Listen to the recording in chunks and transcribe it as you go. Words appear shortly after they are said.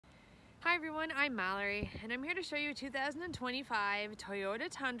everyone, I'm Mallory and I'm here to show you a 2025 Toyota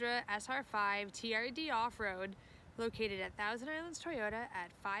Tundra SR5 TRD Off-Road located at Thousand Islands Toyota at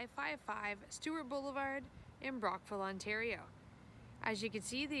 555 Stewart Boulevard in Brockville, Ontario. As you can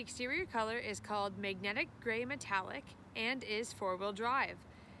see, the exterior color is called Magnetic Gray Metallic and is four-wheel drive.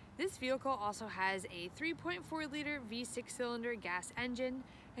 This vehicle also has a 3.4 liter V6 cylinder gas engine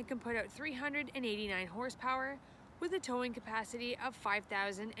and can put out 389 horsepower with a towing capacity of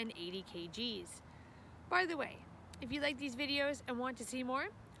 5,080 kgs. By the way, if you like these videos and want to see more,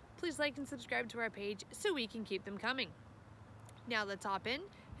 please like and subscribe to our page so we can keep them coming. Now let's hop in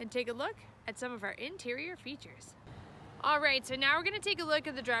and take a look at some of our interior features. Alright, so now we're going to take a look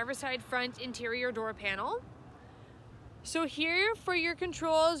at the driver's side front interior door panel. So here for your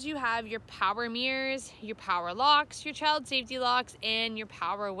controls, you have your power mirrors, your power locks, your child safety locks, and your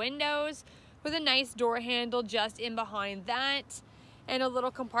power windows, with a nice door handle just in behind that and a little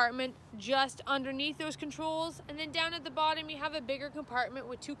compartment just underneath those controls. And then down at the bottom you have a bigger compartment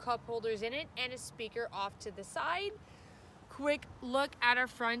with two cup holders in it and a speaker off to the side. Quick look at our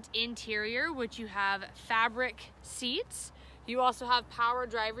front interior, which you have fabric seats. You also have power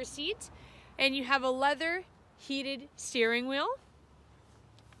driver seat and you have a leather heated steering wheel.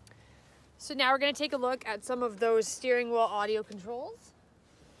 So now we're going to take a look at some of those steering wheel audio controls.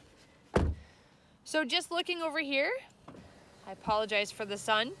 So just looking over here, I apologize for the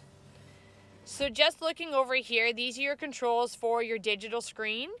sun. So just looking over here, these are your controls for your digital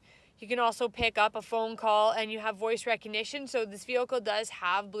screen. You can also pick up a phone call and you have voice recognition. So this vehicle does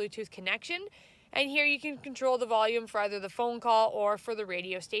have Bluetooth connection. And here you can control the volume for either the phone call or for the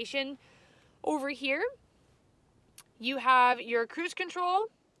radio station. Over here, you have your cruise control,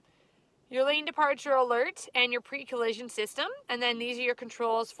 your lane departure alert, and your pre-collision system. And then these are your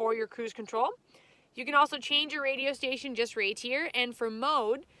controls for your cruise control. You can also change your radio station just right here, and for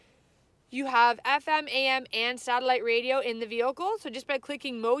mode, you have FM, AM, and satellite radio in the vehicle. So just by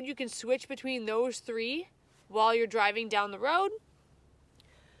clicking mode, you can switch between those three while you're driving down the road.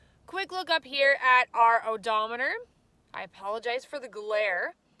 Quick look up here at our odometer. I apologize for the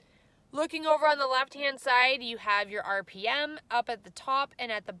glare. Looking over on the left-hand side, you have your RPM. Up at the top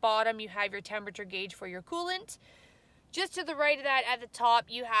and at the bottom, you have your temperature gauge for your coolant. Just to the right of that, at the top,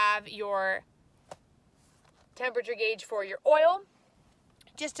 you have your temperature gauge for your oil.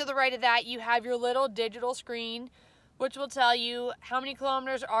 Just to the right of that, you have your little digital screen, which will tell you how many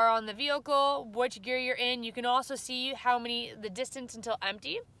kilometers are on the vehicle, which gear you're in. You can also see the distance until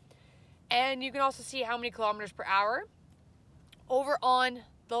empty, and you can also see how many kilometers per hour. Over on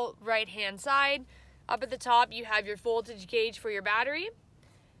the right hand side, up at the top, you have your voltage gauge for your battery.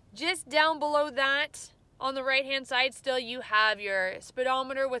 Just down below that, on the right hand side still, you have your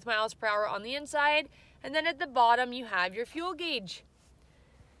speedometer with miles per hour on the inside. And then at the bottom, you have your fuel gauge.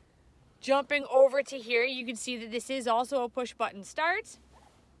 Jumping over to here, you can see that this is also a push button start.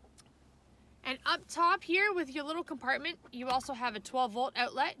 And up top here with your little compartment, you also have a 12-volt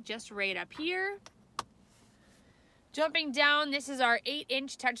outlet just right up here. Jumping down, this is our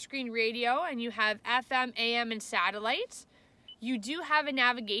 8-inch touchscreen radio, and you have FM, AM, and satellite. You do have a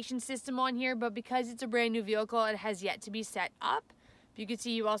navigation system on here, but because it's a brand new vehicle, it has yet to be set up. You can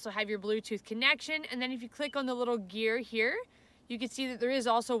see you also have your Bluetooth connection, and then if you click on the little gear here, you can see that there is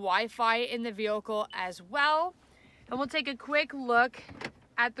also Wi-Fi in the vehicle as well. And we'll take a quick look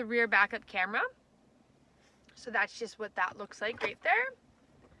at the rear backup camera. So that's just what that looks like right there.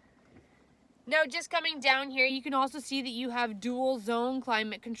 Now just coming down here, you can also see that you have dual zone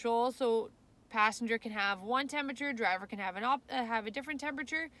climate control, so passenger can have one temperature, driver can have a different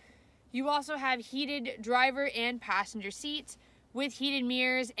temperature. You also have heated driver and passenger seats, with heated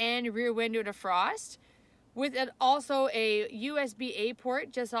mirrors and rear window defrost, with also a USB-A port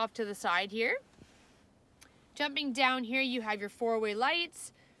just off to the side here. Jumping down here, you have your four-way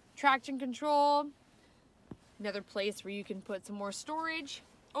lights, traction control, another place where you can put some more storage.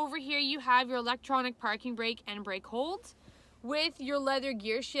 Over here, you have your electronic parking brake and brake hold with your leather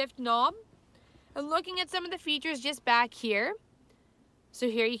gear shift knob. And looking at some of the features just back here, so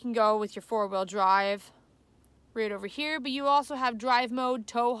here you can go with your four-wheel drive, right over here, but you also have drive mode,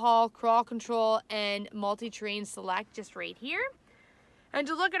 tow haul, crawl control, and multi-terrain select just right here. And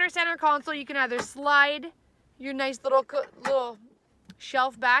to look at our center console, you can either slide your nice little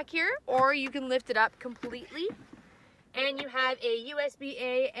shelf back here, or you can lift it up completely. And you have a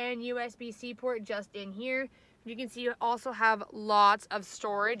USB-A and USB-C port just in here. You can see you also have lots of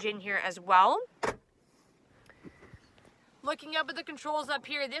storage in here as well. Looking up at the controls up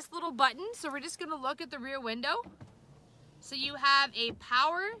here, this little button, so we're just going to look at the rear window. So you have a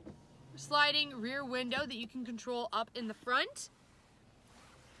power sliding rear window that you can control up in the front.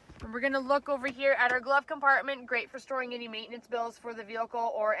 And we're going to look over here at our glove compartment, great for storing any maintenance bills for the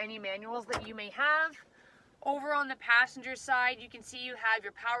vehicle or any manuals that you may have. Over on the passenger side, you can see you have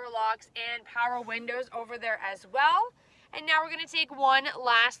your power locks and power windows over there as well. And now we're going to take one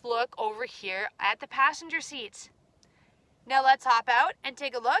last look over here at the passenger seats. Now let's hop out and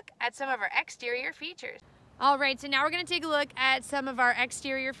take a look at some of our exterior features. All right, so now we're going to take a look at some of our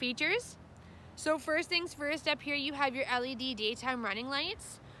exterior features. So first things first, up here you have your LED daytime running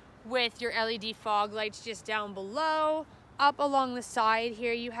lights with your LED fog lights just down below. Up along the side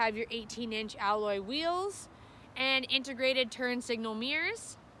here you have your 18-inch alloy wheels and integrated turn signal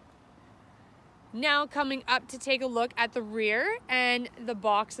mirrors. Now coming up to take a look at the rear and the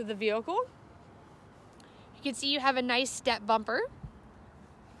box of the vehicle. You can see you have a nice step bumper.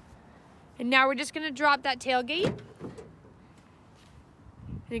 And now we're just going to drop that tailgate.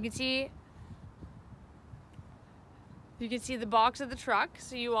 And you can see the box of the truck.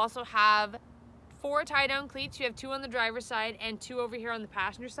 So you also have 4 tie-down cleats. You have 2 on the driver's side and 2 over here on the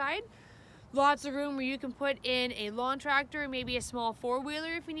passenger side. Lots of room where you can put in a lawn tractor, maybe a small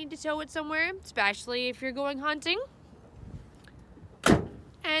 4-wheeler if you need to tow it somewhere, especially if you're going hunting.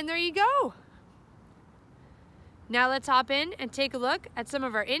 And there you go. Now let's hop in and take a look at some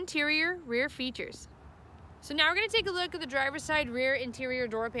of our interior rear features. So now we're going to take a look at the driver's side rear interior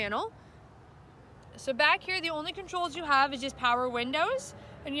door panel. So back here, the only controls you have is just power windows,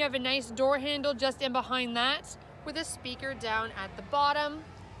 and you have a nice door handle just in behind that with a speaker down at the bottom.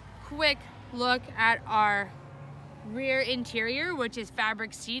 Quick look at our rear interior, which is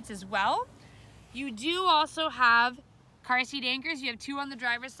fabric seats as well. You do also have car seat anchors. You have 2 on the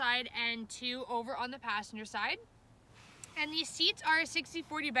driver's side and 2 over on the passenger side. And these seats are a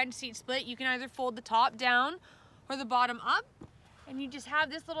 60-40 bench seat split. You can either fold the top down or the bottom up. And you just have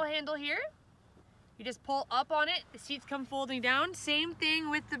this little handle here. You just pull up on it, the seats come folding down. Same thing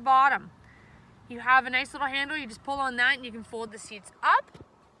with the bottom. You have a nice little handle, you just pull on that and you can fold the seats up.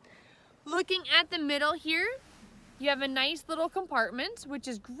 Looking at the middle here, you have a nice little compartment, which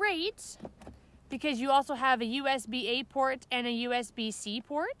is great because you also have a USB-A port and a USB-C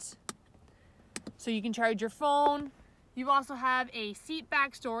port. So you can charge your phone. You also have a seat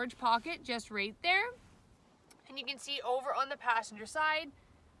back storage pocket just right there. And you can see over on the passenger side,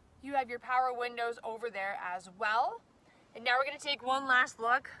 you have your power windows over there as well. And now we're going to take one last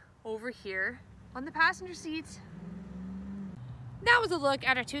look over here on the passenger seats. That was a look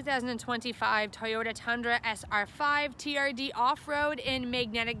at our 2025 Toyota Tundra SR5 TRD Off-Road in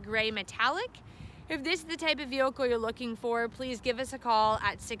magnetic gray metallic. If this is the type of vehicle you're looking for, please give us a call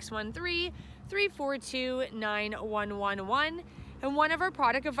at 613-342-9111 and one of our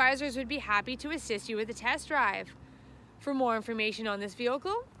product advisors would be happy to assist you with a test drive. For more information on this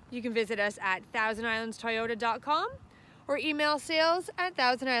vehicle, you can visit us at thousandislandstoyota.com or email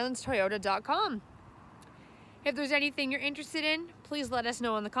sales@thousandislandstoyota.com. If there's anything you're interested in, please let us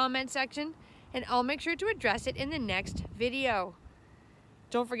know in the comment section and I'll make sure to address it in the next video.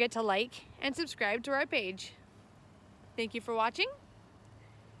 Don't forget to like and subscribe to our page. Thank you for watching,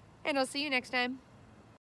 and I'll see you next time.